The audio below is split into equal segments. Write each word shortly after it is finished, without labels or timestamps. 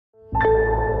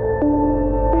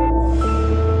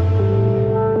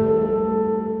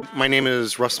My name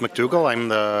is Russ McDougall. I'm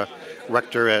the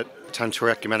rector at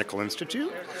Tantur Ecumenical Institute.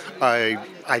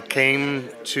 I came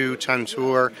to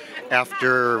Tantur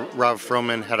after Rav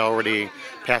Froman had already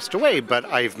passed away, but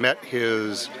I've met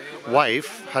his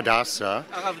wife, Hadassah,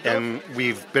 and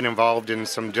we've been involved in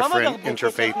some different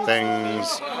interfaith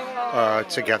things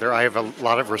together. I have a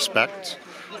lot of respect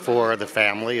for the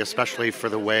family, especially for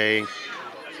the way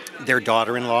their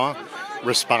daughter-in-law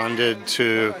responded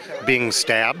to being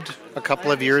stabbed a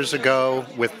couple of years ago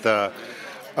with a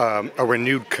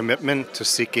renewed commitment to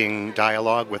seeking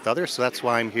dialogue with others. So that's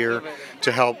why I'm here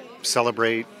to help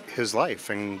celebrate his life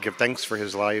and give thanks for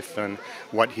his life and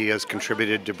what he has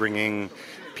contributed to bringing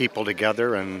people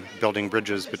together and building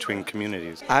bridges between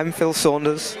communities. I'm Phil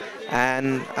Saunders,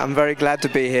 and I'm very glad to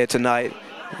be here tonight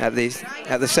at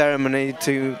the ceremony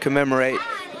to commemorate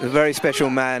a very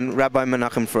special man, Rabbi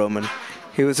Menachem Froman.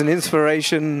 He was an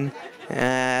inspiration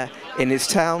in his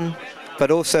town,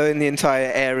 but also in the entire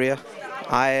area.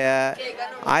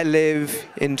 I live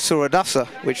in Hadassah,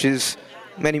 which is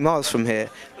many miles from here,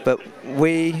 but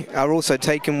we are also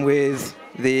taken with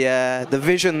the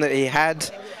vision that he had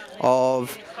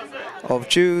of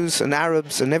Jews and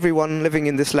Arabs and everyone living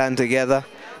in this land together,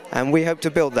 and we hope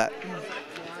to build that.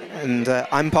 And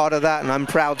I'm part of that, and I'm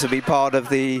proud to be part of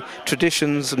the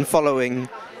traditions and following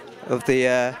of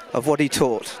what he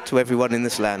taught to everyone in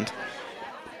this land.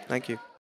 Thank you.